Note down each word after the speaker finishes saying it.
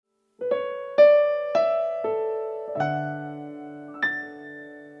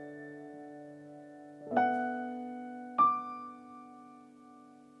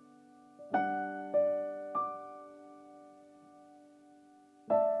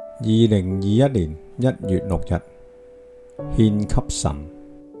2021年1月6日獻給神。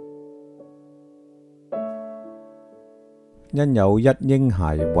因有一嬰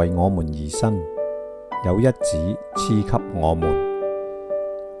孩為我們而生，有一子賜給我們，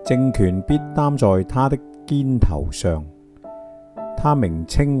政權必擔在他的肩頭上。他名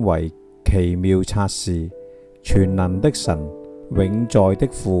稱為奇妙策士、全能的神、永在的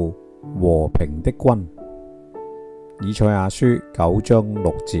父、和平的君。以賽亞書9章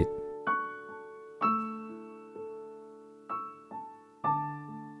6節。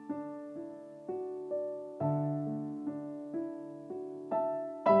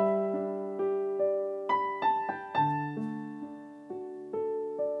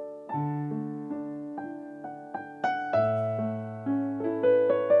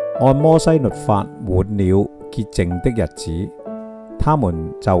按摩西律法滿了潔淨的日子，他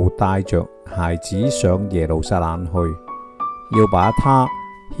們就帶着孩子上耶路撒冷去，要把他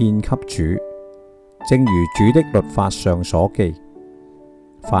獻給主，正如主的律法上所記：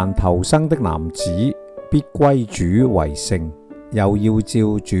凡頭生的男子必歸主為聖，又要照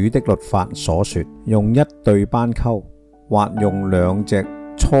主的律法所說，用一對斑鳩或用2隻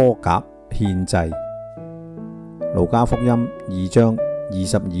雛鴿獻祭。路加福音2章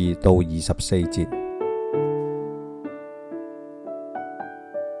22到24節。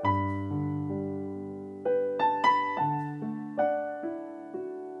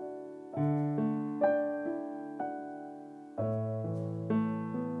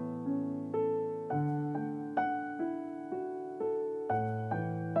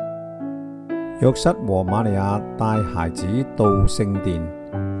約瑟和瑪利亞帶孩子到聖殿，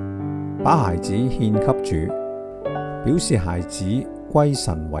把孩子獻給主，表示孩子歸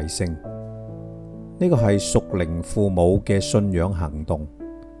神為聖。呢個係屬靈父母嘅信仰行動。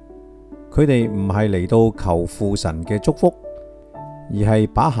佢哋唔係嚟到求父神嘅祝福，而係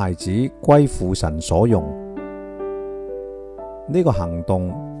把孩子歸父神所用。呢個行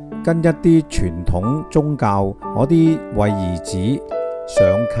動跟一啲傳統宗教嗰啲為兒子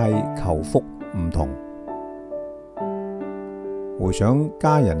上契求福唔同。回想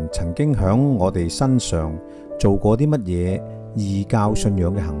家人曾經響我哋身上做過啲乜嘢異教信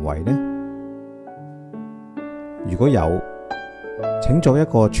仰嘅行為呢？如果有，請作一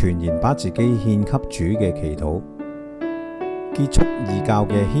個全然把自己獻給主嘅祈禱，結束異教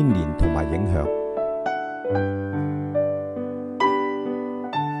嘅牽連同埋影響。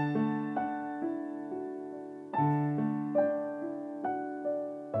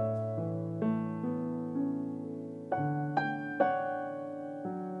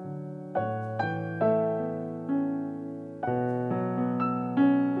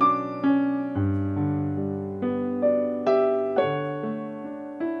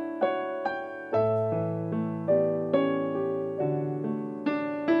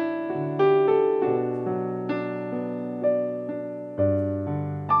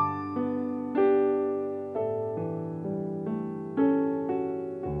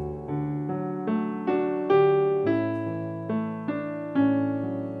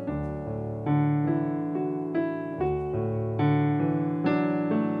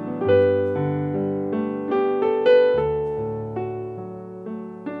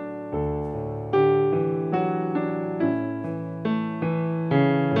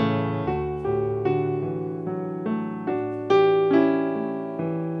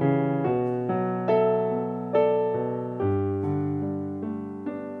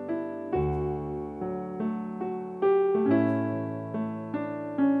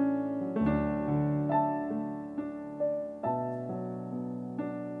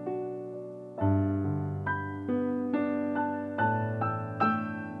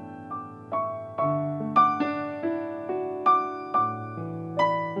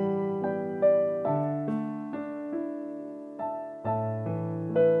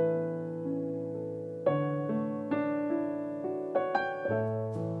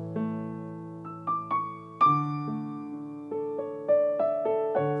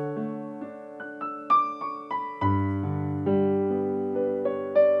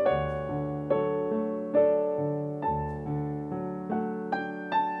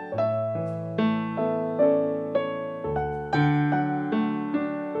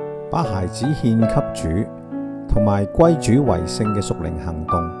把孩子獻給主同埋歸主為聖嘅屬靈行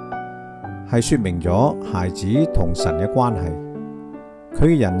動，係說明咗孩子同神嘅關係。佢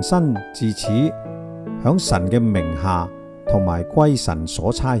嘅人生自此響神嘅名下同埋歸神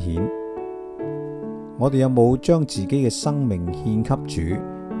所差遣。我哋有冇將自己嘅生命獻給主，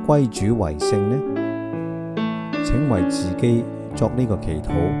歸主為聖呢？請為自己作呢個祈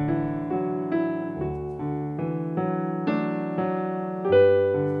禱。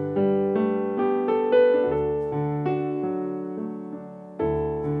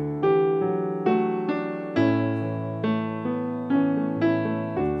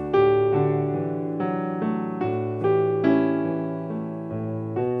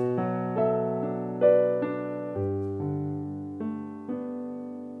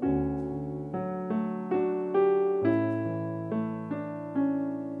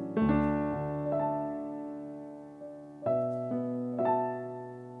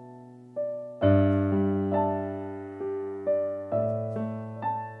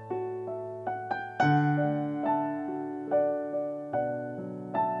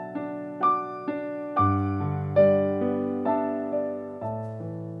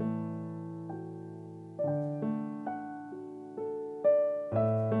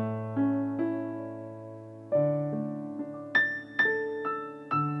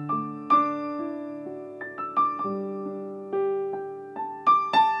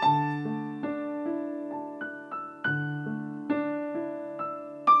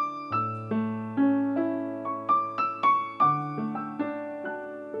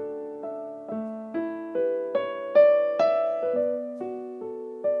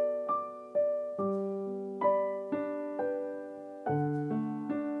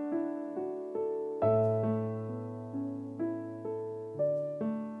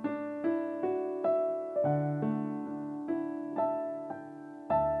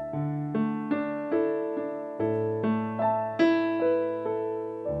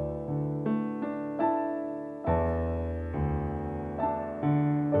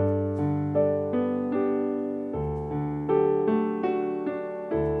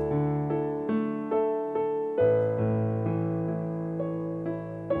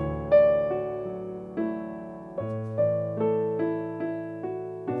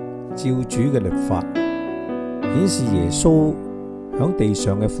照主嘅律法，顯示耶穌響地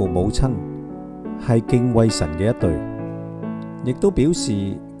上嘅父母親係敬畏神嘅一對，亦都表示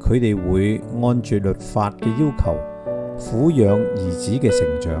佢哋會按住律法嘅要求撫養兒子嘅成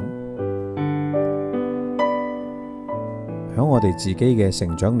長。響我哋自己嘅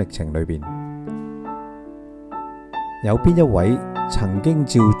成長歷程裏邊，有邊一位曾經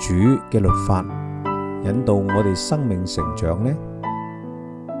照主嘅律法引導我哋生命成長呢？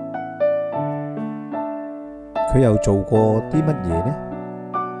佢又做過啲乜嘢呢？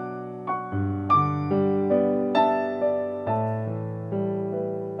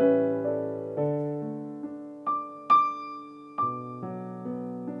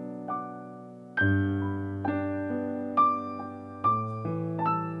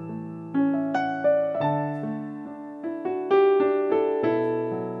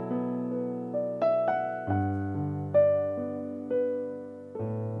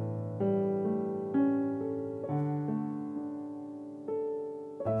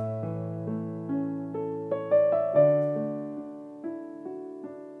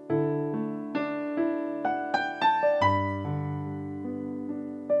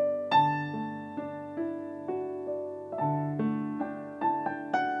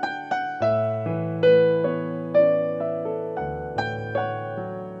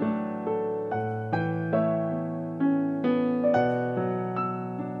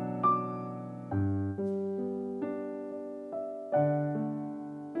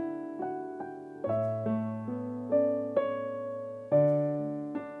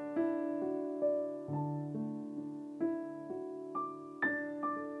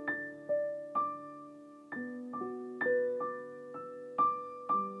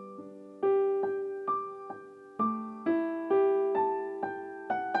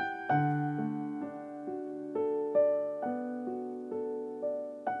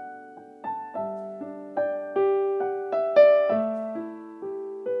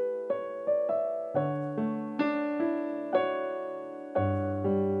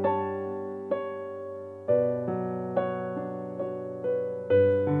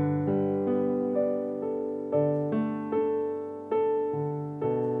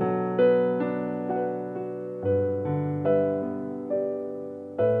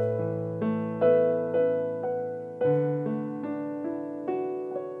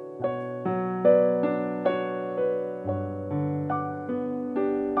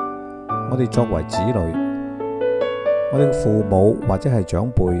我哋作為子女，我哋嘅父母或者係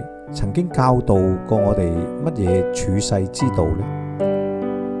長輩曾經教導過我哋乜嘢處世之道呢？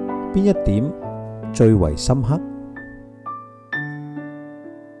邊一點最為深刻？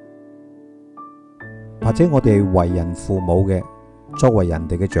或者我哋為人父母嘅，作為人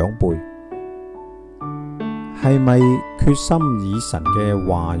哋嘅長輩，係咪決心以神嘅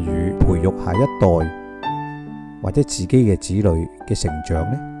話語培育下一代或者自己嘅子女嘅成長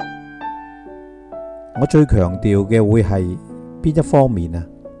呢？我最強調嘅會係邊一方面啊？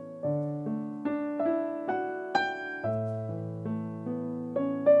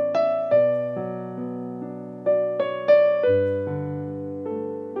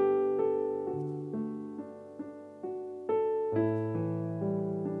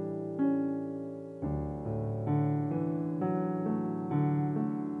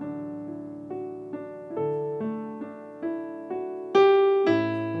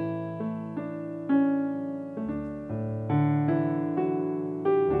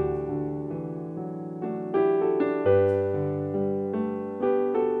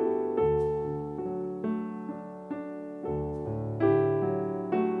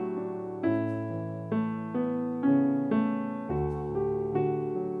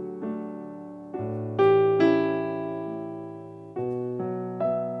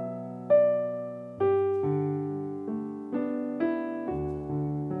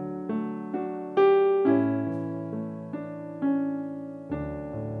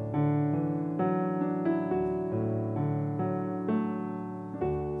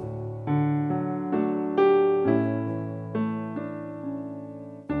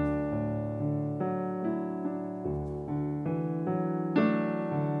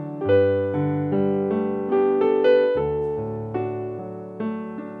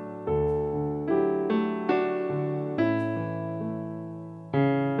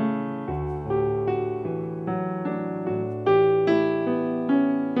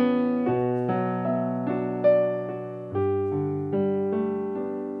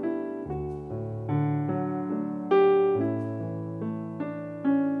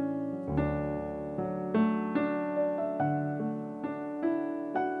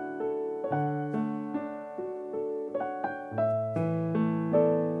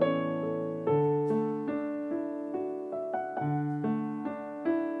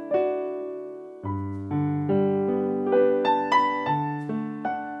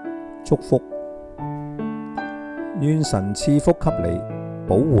祝福。願神賜福給你，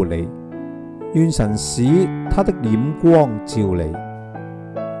保護你；願神使他的臉光照你，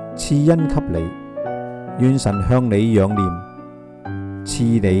賜恩給你；願神向你仰臉，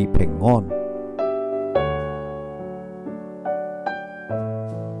賜你平安。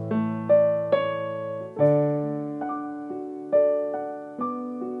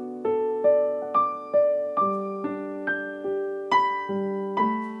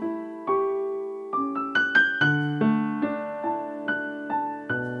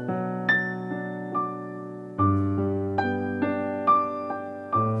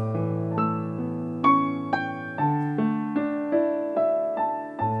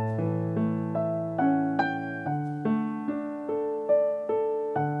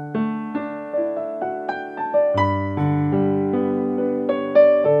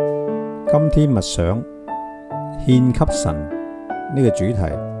今天默想獻給神呢個主題，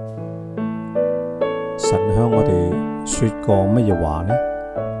神向我哋說過乜嘢話呢？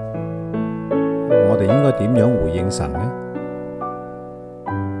我哋應該點樣回應神呢？